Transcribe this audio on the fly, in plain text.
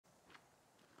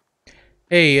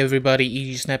Hey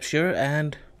everybody, EGSnaps here,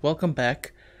 and welcome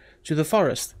back to the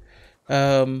forest.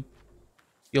 Um,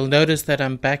 you'll notice that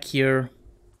I'm back here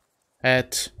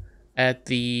at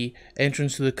the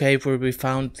entrance to the cave where we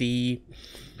found the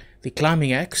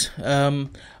climbing axe.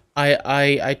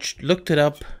 I looked it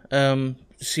up to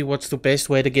see what's the best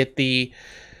way to get the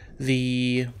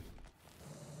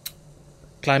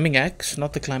climbing axe,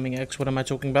 not the climbing axe. What am I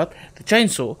talking about? The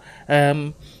chainsaw.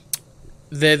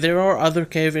 There are other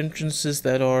cave entrances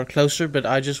that are closer, but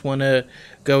I just want to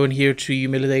go in here to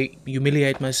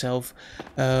humiliate myself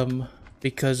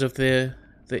because of the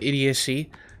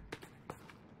idiocy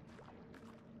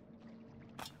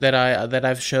that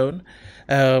I've shown.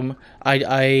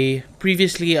 I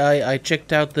previously I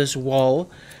checked out this wall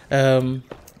in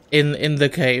the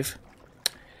cave,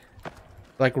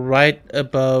 like right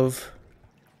above.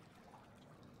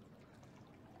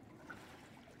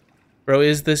 Bro,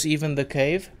 is this even the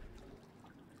cave?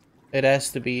 It has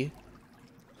to be.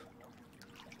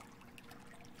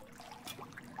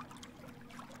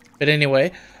 But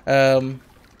anyway,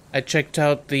 I checked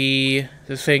out the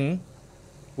thing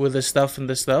with the stuff and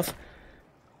the stuff.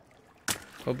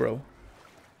 Oh, bro.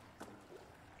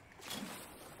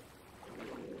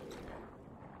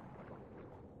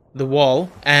 The wall,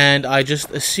 and I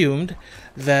just assumed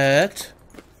that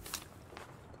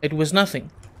it was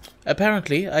nothing.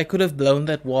 Apparently, I could have blown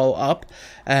that wall up,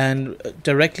 and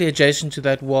directly adjacent to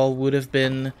that wall would have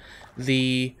been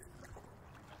the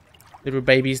little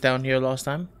babies down here last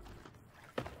time.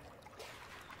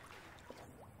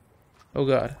 Oh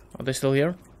god, are they still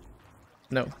here?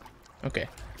 No. Okay.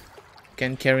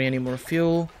 Can't carry any more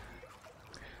fuel.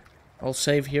 I'll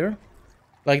save here.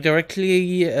 Like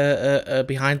directly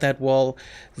behind that wall,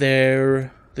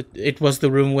 it was the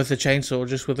room with the chainsaw,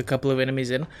 just with a couple of enemies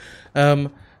in.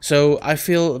 So I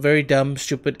feel very dumb,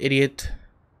 stupid, idiot,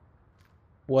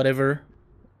 whatever,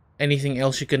 anything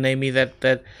else you can name me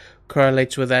that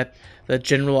correlates with that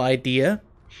general idea.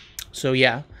 So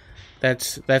yeah,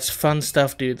 that's fun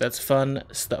stuff, dude. That's fun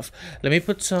stuff. Let me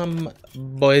put some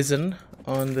poison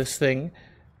on this thing.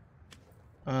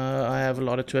 I have a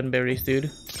lot of twin berries,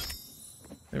 dude.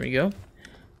 There we go.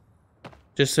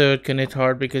 Just so it can hit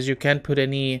hard, because you can't put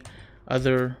any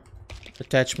other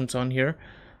attachments on here.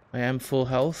 I am full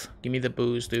health. Give me the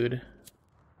booze, dude.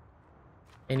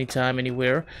 Anytime,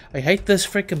 anywhere. I hate this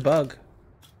freaking bug.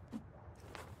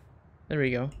 There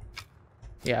we go.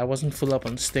 Yeah, I wasn't full up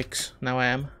on sticks. Now I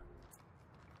am.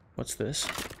 What's this?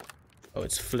 Oh,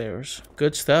 it's flares.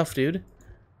 Good stuff, dude.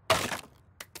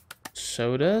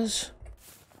 Sodas.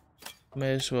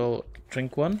 May as well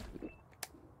drink one.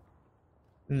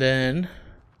 And then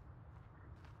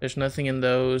there's nothing in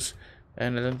those,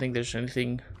 and I don't think there's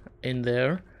anything in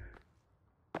there.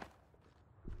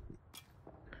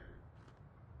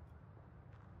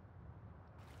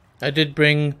 I did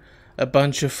bring a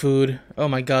bunch of food. Oh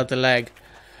my god, the lag.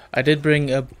 I did bring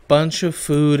a bunch of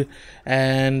food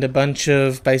and a bunch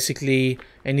of basically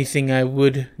anything I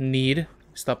would need.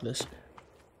 Stop this.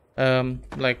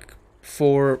 Like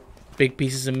 4 big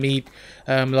pieces of meat,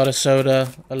 a lot of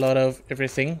soda, a lot of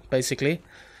everything, basically.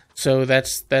 So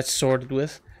that's sorted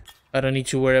with. I don't need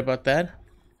to worry about that.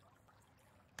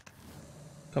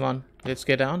 Come on, let's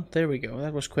get down. There we go.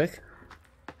 That was quick.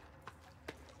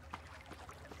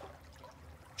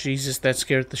 Jesus, that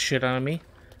scared the shit out of me.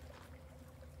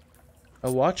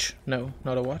 A watch? No,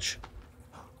 not a watch.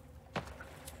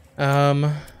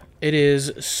 It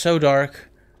is so dark.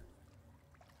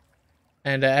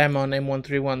 And I am on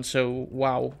M131, so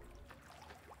wow.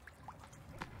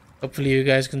 Hopefully you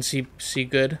guys can see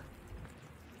good.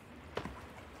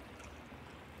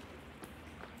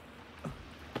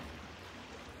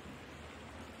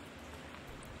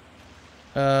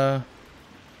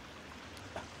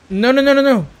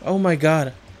 No. Oh my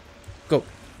god. Go.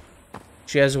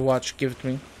 She has a watch. Give it to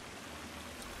me.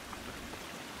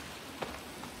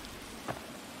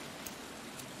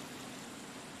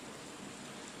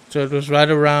 So it was right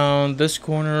around this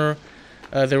corner.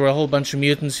 There were a whole bunch of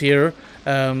mutants here.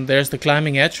 There's the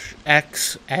climbing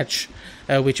axe,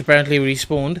 which apparently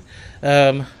respawned.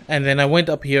 And then I went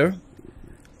up here.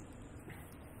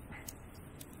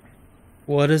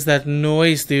 What is that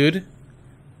noise, dude?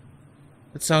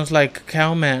 It sounds like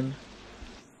Cowman.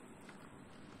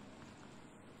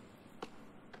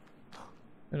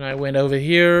 And I went over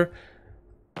here.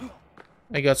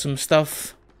 I got some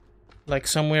stuff, like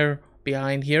somewhere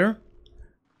behind here.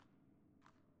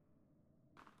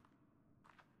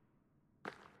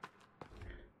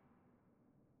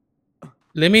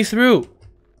 Let me through.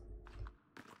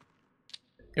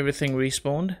 Everything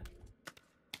respawned.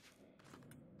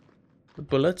 The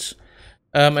bullets.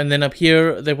 And then up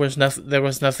here there was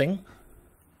nothing.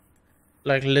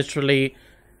 Like literally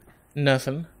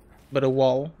nothing but a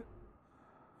wall.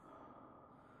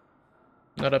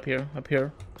 Not up here, up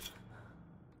here.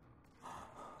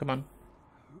 Come on.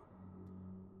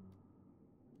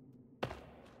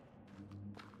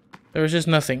 There was just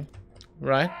nothing,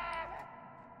 right?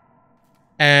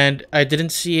 And I didn't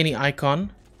see any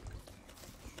icon.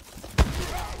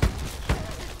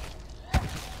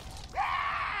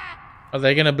 Are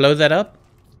they gonna blow that up?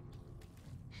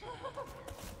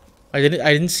 I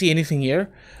didn't see anything here.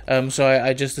 So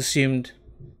I just assumed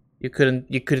you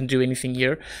couldn't do anything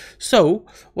here. So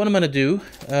what I'm gonna do,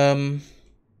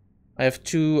 I have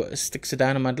 2 sticks of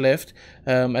dynamite left.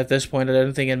 At this point I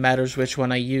don't think it matters which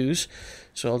one I use.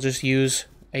 So I'll just use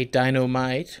a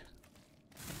dynamite.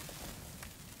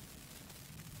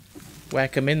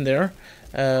 Whack him in there.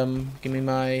 Give me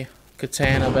my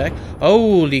katana back.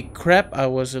 Holy crap, I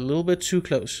was a little bit too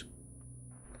close.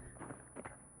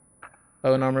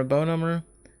 Bone armor, bone armor.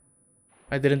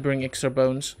 I didn't bring extra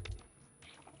bones.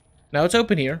 Now it's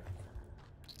open here.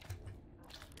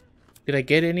 Did I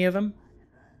get any of them?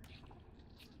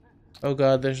 Oh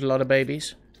god, there's a lot of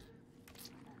babies.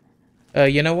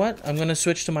 You know what? I'm gonna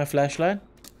switch to my flashlight.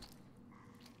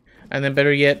 And then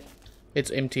better yet,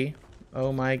 it's empty.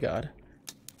 Oh my god.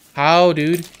 How,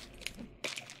 dude?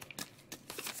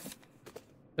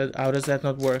 How does that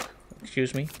not work?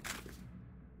 Excuse me.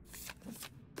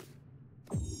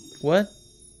 What?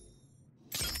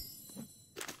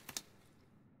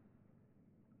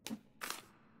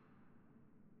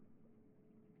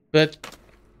 But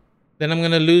then I'm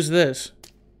gonna lose this.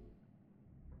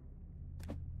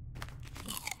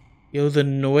 Yo, the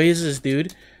noises,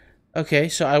 dude. Okay,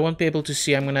 so I won't be able to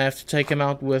see. I'm gonna have to take him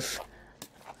out with...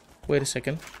 Wait a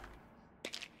second.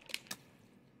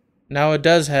 Now it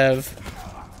does have...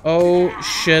 Oh,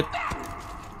 shit.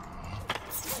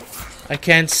 I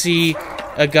can't see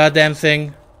a goddamn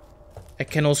thing. I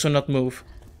can also not move.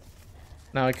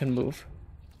 Now I can move.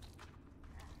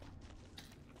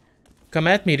 Come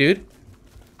at me, dude.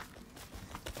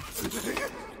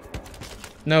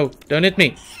 No, don't hit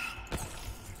me.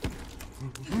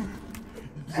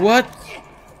 What?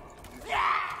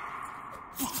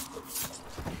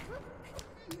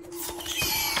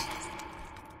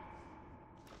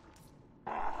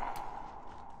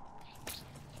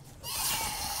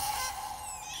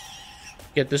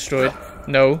 Get destroyed.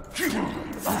 No.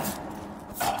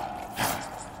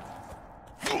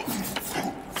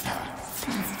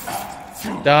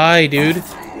 Die, dude.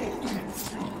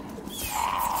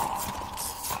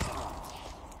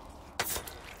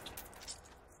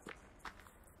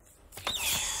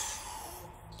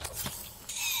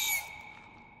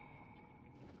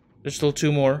 There's still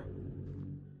 2 more.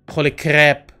 Holy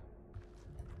crap.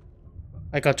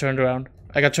 I got turned around.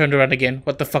 I got turned around again.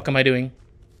 What the fuck am I doing?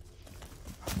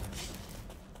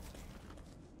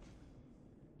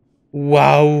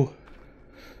 Wow.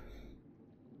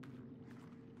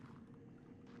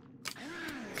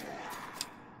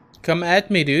 Come at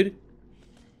me, dude.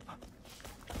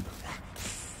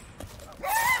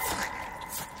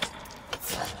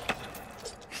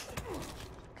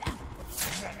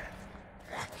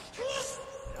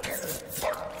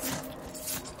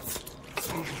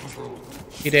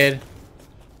 He dead.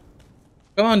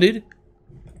 Come on, dude.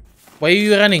 Why are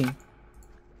you running?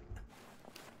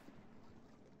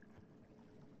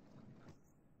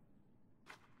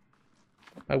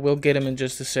 I will get him in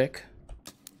just a sec.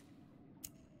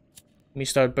 Let me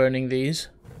start burning these.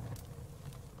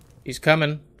 He's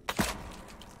coming.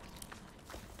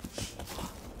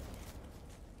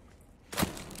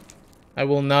 I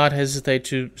will not hesitate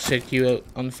to set you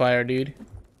on fire, dude.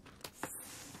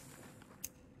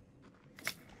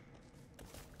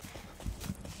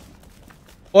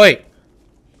 Oi!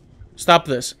 Stop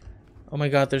this. Oh my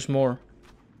god, there's more.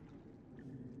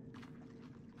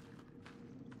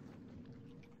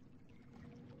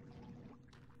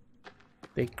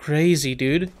 They crazy,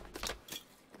 dude.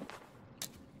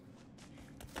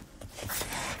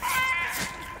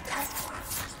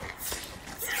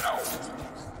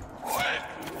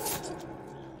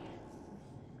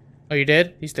 Are you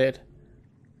dead? He's dead.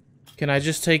 Can I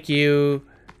just take you...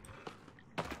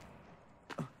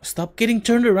 Stop getting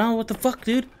turned around, what the fuck,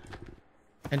 dude?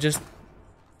 And just...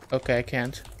 Okay, I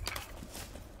can't.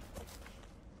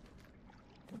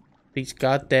 These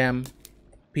goddamn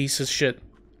pieces of shit.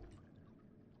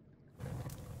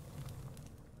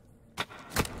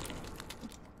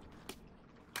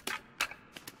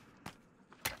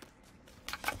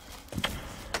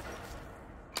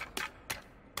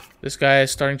 This guy is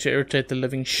starting to irritate the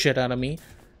living shit out of me.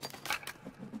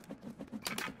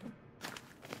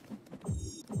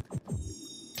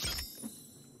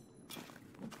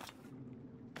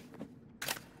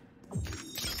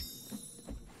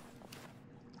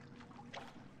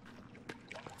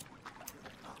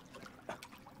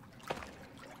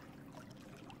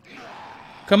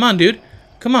 Come on, dude.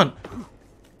 Come on.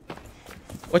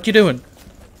 What you doing?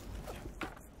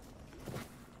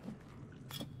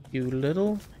 You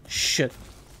little shit.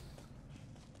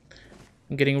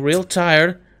 I'm getting real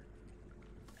tired.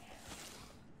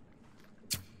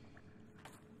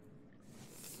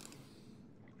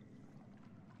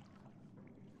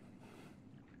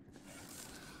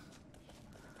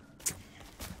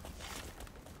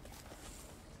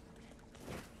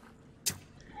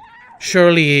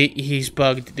 Surely he's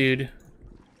bugged, dude.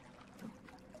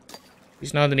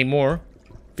 He's not anymore,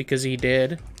 because he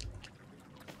did.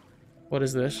 What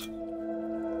is this?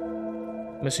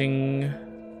 Missing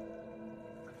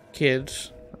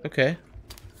kids. Okay.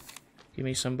 Give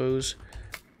me some booze.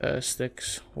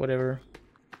 Sticks. Whatever.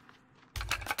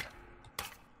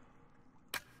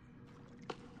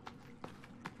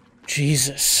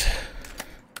 Jesus.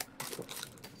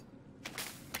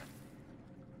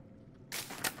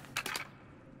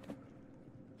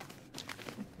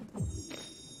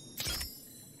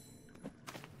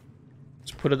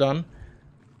 Let's put it on.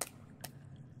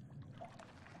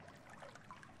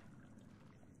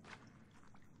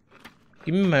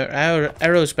 Give me my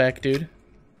arrows back, dude.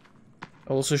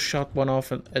 I also shot one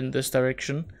off in this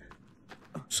direction.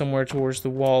 Somewhere towards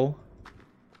the wall.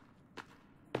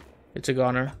 It's a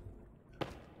goner.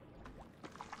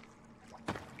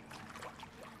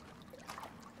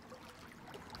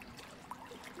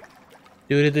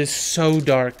 Dude, it is so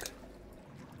dark.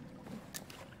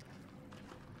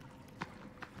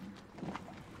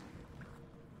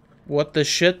 What the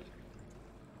shit?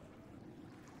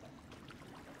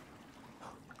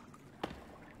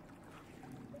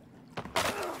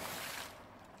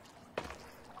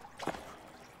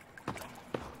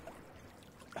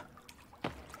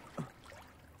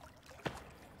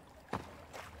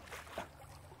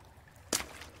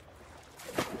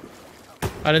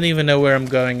 I don't even know where I'm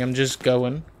going. I'm just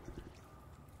going.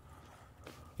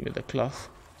 Give me the cloth.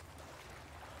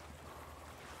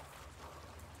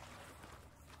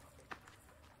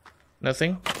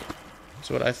 Nothing? That's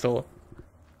what I thought.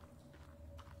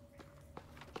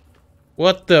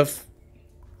 What the f...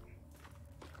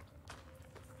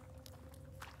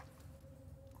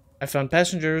 I found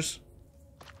passengers.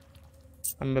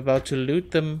 I'm about to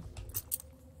loot them.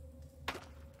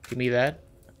 Give me that.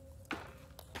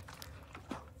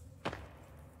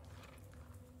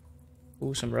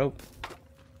 Ooh, some rope.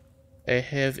 I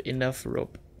have enough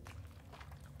rope.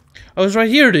 Oh, it's right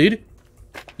here, dude.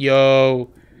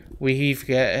 Yo, we have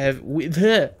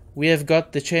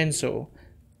got the chainsaw.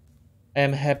 I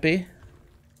am happy.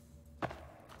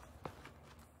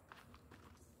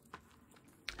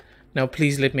 Now,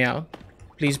 please let me out.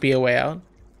 Please be a way out.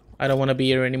 I don't want to be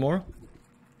here anymore.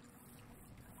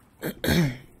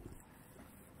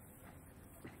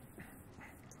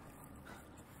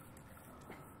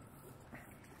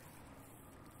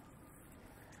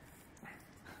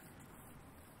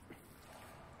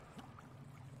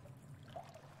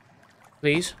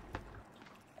 Please.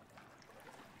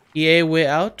 EA way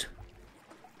out.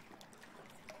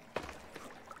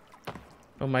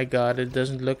 Oh my god, it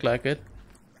doesn't look like it.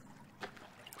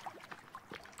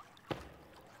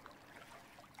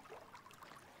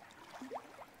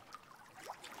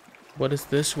 What is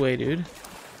this way, dude?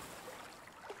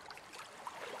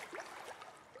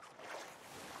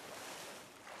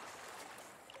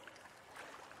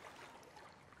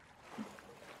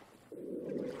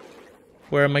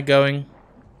 Where am I going?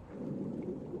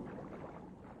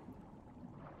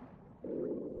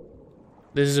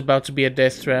 This is about to be a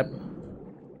death trap.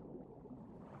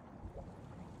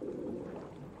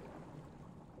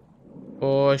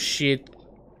 Oh shit.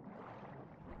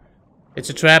 It's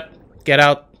a trap. Get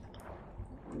out.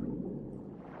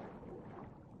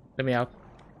 Let me out.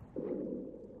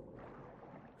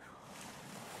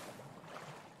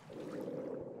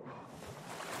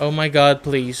 Oh my god,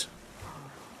 please.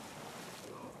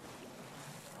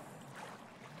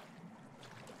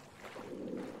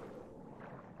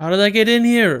 How did I get in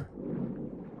here?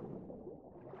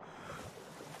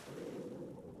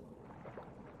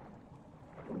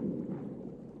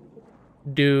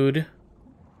 Dude.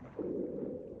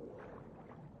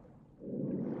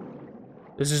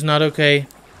 This is not okay.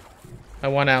 I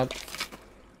want out.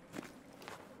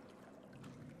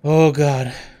 Oh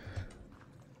god.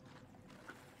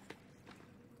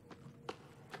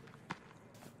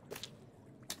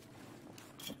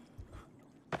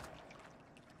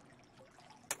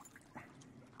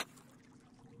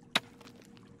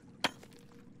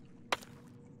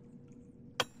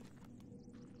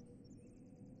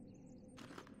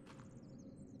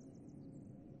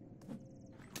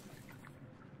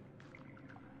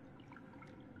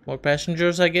 More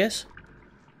passengers, I guess.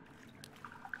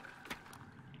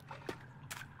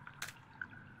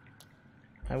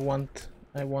 I want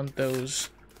those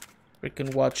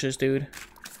freaking watches, dude.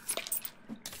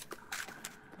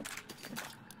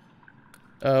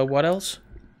 What else?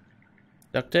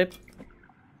 Duct tape?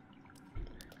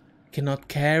 Cannot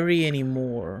carry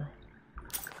anymore.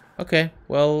 Okay,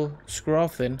 well, screw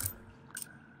off then.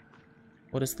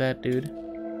 What is that, dude?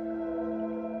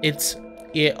 It's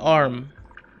an arm.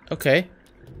 Okay.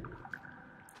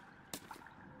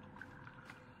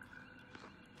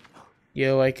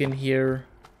 Yo, I can hear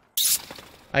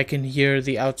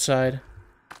the outside.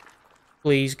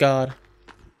 Please, God.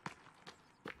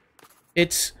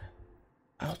 It's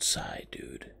outside,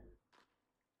 dude.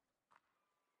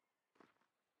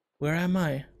 Where am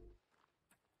I?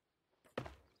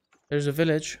 There's a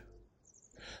village.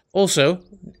 Also,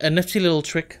 a nifty little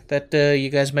trick that you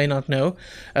guys may not know.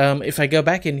 If I go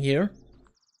back in here,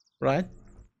 right?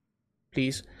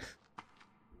 Please.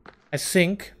 I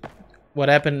think what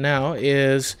happened now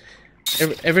is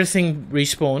everything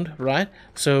respawned, right?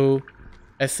 So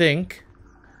I think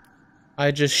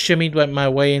I just shimmied my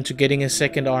way into getting a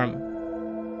second arm.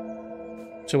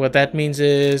 So what that means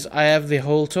is I have the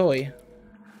whole toy.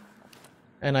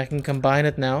 And I can combine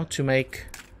it now to make...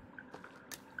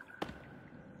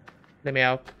 Let me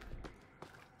out.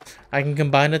 I can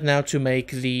combine it now to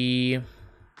make the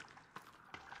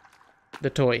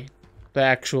toy. The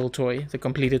actual toy. The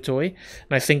completed toy.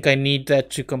 And I think I need that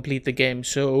to complete the game.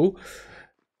 So,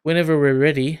 whenever we're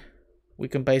ready, we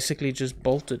can basically just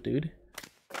bolt it, dude.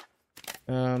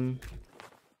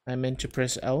 I meant to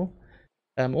press L.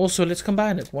 Also, let's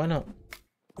combine it. Why not?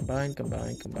 Combine,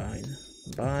 combine, combine.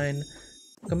 Combine.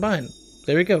 Combine.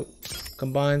 There we go.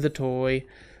 Combine the toy.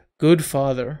 Good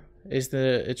father is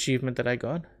the achievement that I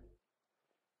got.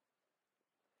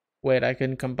 Wait, I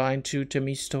can combine two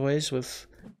Timmy's toys with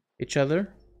each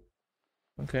other?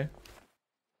 Okay.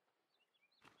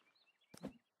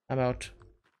 I'm out.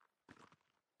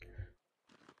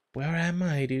 Where am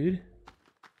I, dude?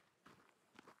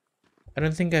 I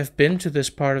don't think I've been to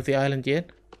this part of the island yet.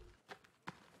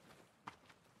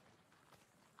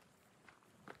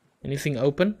 Anything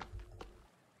open?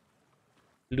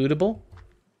 Lootable?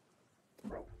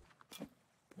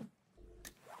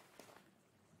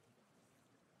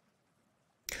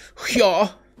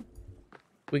 Yeah,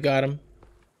 we got him.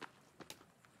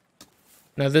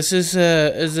 Now this is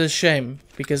a shame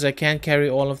because I can't carry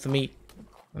all of the meat,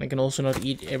 and I can also not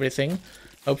eat everything.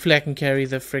 Hopefully, I can carry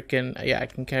the frickin' I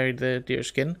can carry the deer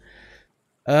skin.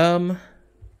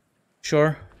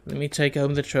 Sure. Let me take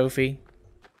home the trophy.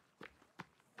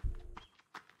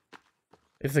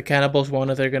 If the cannibals want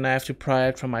it, they're gonna have to pry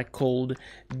it from my cold,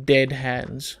 dead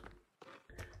hands.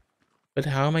 But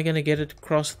how am I gonna get it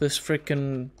across this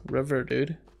frickin' river,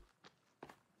 dude?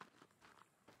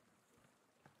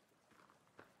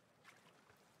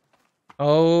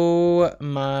 Oh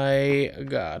my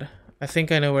god. I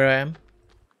think I know where I am.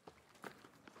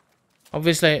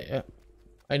 Obviously,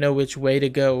 I know which way to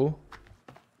go.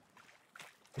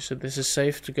 So this is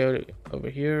safe to go over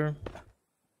here.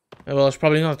 Well, it's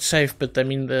probably not safe, but I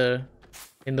mean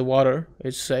in the water,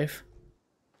 it's safe.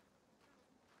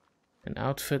 An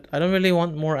outfit. I don't really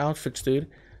want more outfits, dude.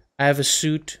 I have a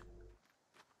suit.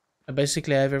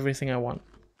 Basically, I have everything I want.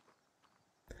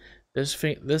 This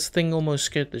thing almost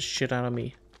scared the shit out of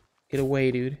me. Get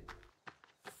away, dude.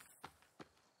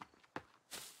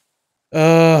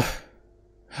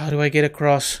 How do I get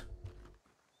across?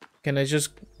 Can I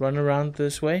just run around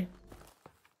this way?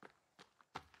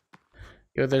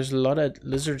 Yo, there's a lot of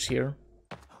lizards here.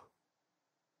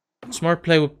 Smart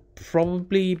play would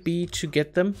probably be to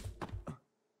get them.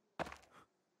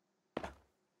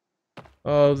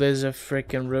 Oh, there's a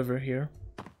freaking river here.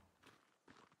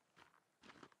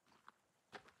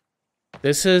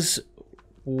 This is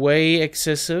way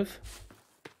excessive.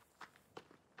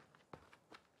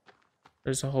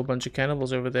 There's a whole bunch of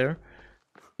cannibals over there.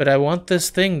 But I want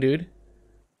this thing, dude.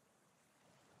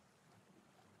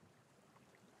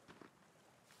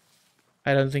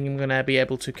 I don't think I'm gonna be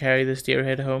able to carry this deer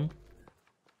head home.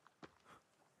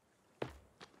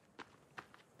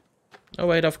 Oh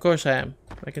wait, of course I am.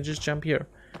 I can just jump here.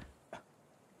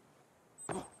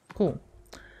 Cool.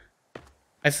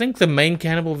 I think the main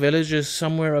cannibal village is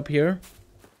somewhere up here.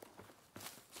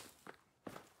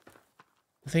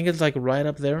 I think it's like right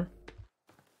up there.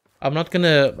 I'm not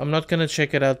gonna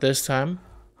check it out this time.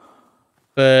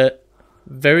 But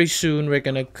very soon we're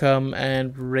gonna come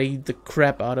and raid the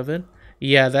crap out of it.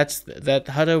 Yeah, that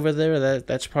hut over there,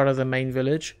 that's part of the main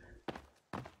village.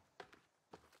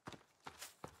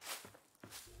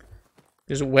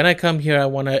 Because when I come here, I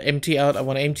want to empty out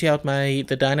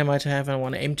the dynamite I have, and I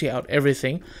want to empty out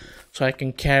everything so I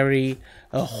can carry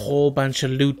a whole bunch of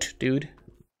loot, dude.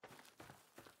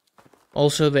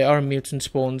 Also, there are mutant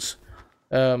spawns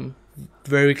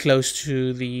very close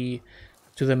to the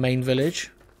main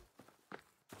village.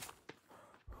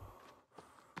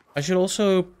 I should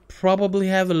also probably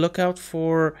have a lookout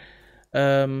for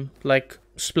like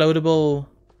explodable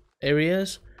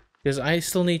areas, because I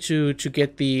still need to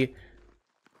get the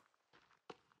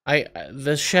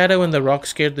the shadow and the rock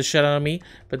scared the shit out of me,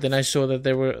 but then I saw that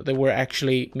there were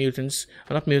actually mutants,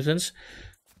 not mutants,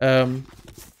 dude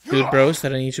bros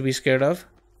that I need to be scared of.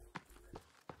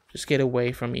 Just get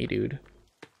away from me, dude.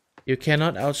 You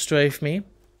cannot outstrafe me.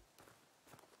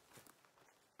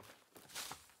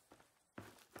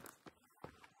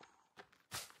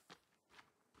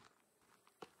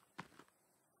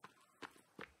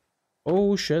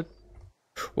 Oh shit.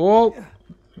 Oh,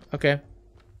 okay.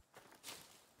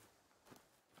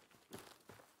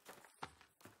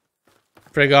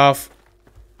 Frig off.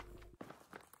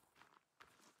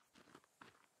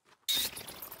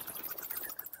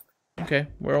 Okay,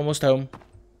 we're almost home.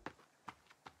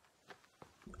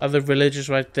 Other villages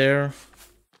right there.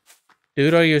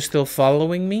 Dude, are you still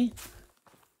following me?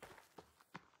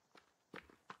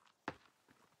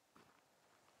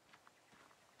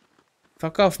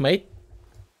 Fuck off, mate.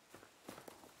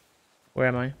 Where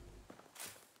am I?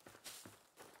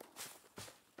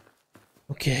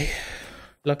 Okay.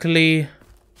 Luckily,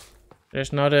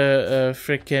 there's not a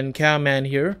freaking cowman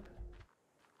here.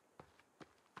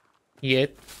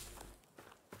 Yet.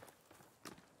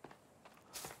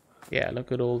 Yeah,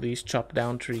 look at all these chopped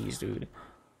down trees, dude.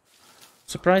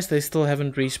 Surprised they still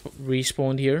haven't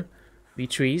respawned here. The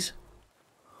trees.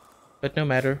 But no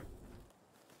matter.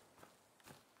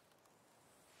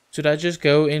 Should I just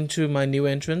go into my new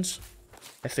entrance?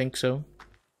 I think so.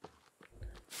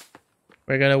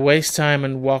 We're gonna waste time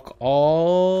and walk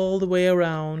all the way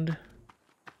around.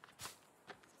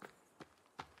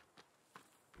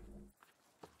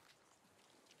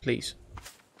 Please.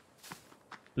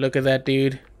 Look at that,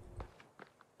 dude.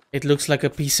 It looks like a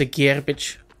piece of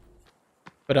garbage.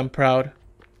 But I'm proud.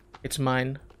 It's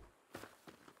mine.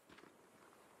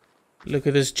 Look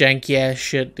at this janky ass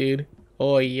shit, dude.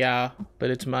 Oh yeah, but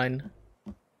it's mine.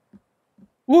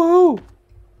 Woohoo!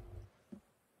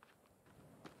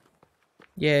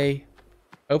 Yay.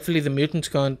 Hopefully the mutants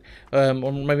can't, or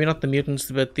maybe not the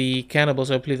mutants, but the cannibals,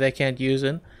 hopefully they can't use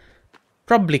it.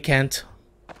 Probably can't.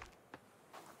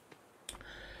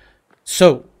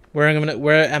 So, where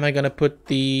am I gonna put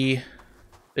the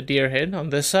deer head? On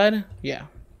this side? Yeah.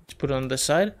 Let's put it on this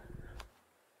side.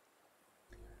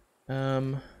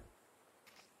 Head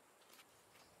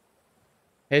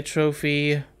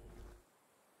trophy.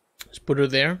 Let's put her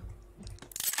there.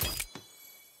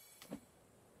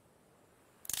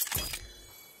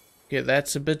 Okay,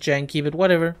 that's a bit janky, but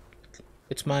whatever.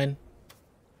 It's mine.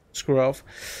 Screw off.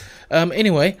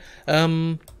 Anyway,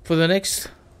 for the next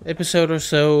episode or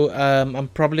so, I'm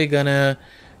probably gonna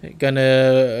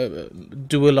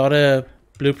do a lot of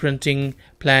blueprinting,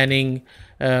 planning,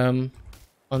 on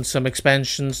some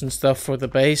expansions and stuff for the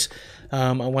base.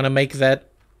 I want to make that,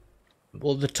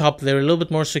 well, the top there a little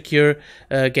bit more secure,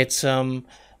 get some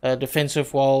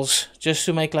defensive walls, just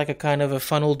to make like a kind of a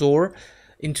funnel door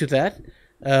into that.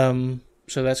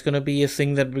 So that's gonna be a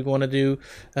thing that we want to do.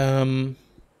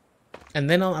 And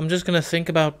then I'm just gonna think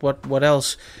about what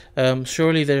else.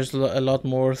 Surely there's a lot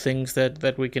more things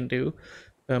that we can do.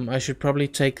 I should probably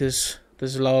take this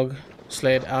log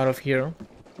sled out of here.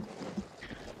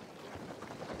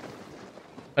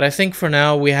 But I think for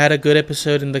now we had a good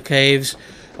episode in the caves.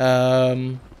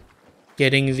 Getting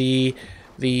the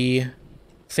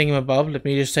thingamabob. Let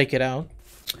me just take it out.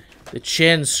 The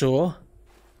chainsaw.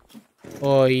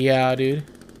 Oh yeah, dude.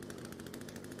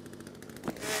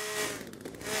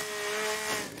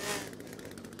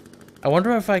 I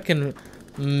wonder if I can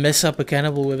mess up a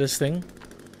cannibal with this thing.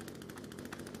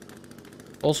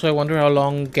 Also, I wonder how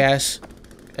long gas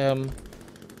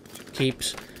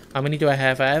keeps. How many do I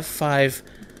have? I have 5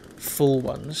 full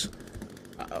ones.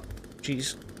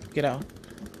 Jeez, get out.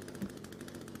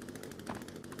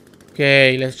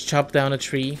 Okay, let's chop down a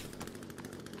tree.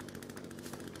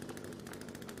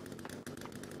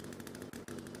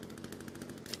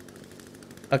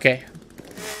 Okay,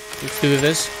 let's do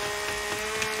this.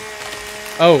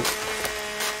 Oh.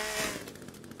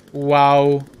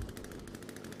 Wow.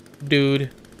 Dude.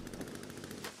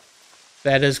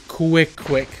 That is quick.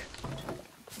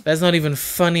 That's not even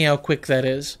funny how quick that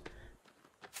is.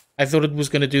 I thought it was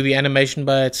gonna do the animation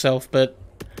by itself, but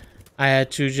I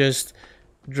had to just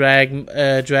drag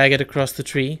it across the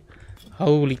tree.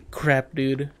 Holy crap,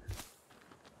 dude.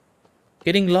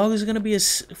 Getting logs is gonna be a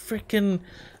freaking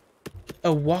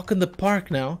walk in the park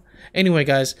now. Anyway,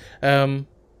 guys,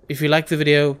 if you liked the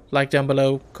video, like down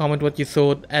below, comment what you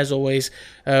thought. As always,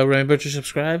 remember to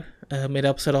subscribe. It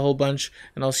helps out a whole bunch,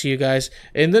 and I'll see you guys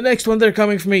in the next one. They're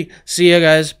coming for me. See ya,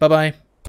 guys. Bye bye.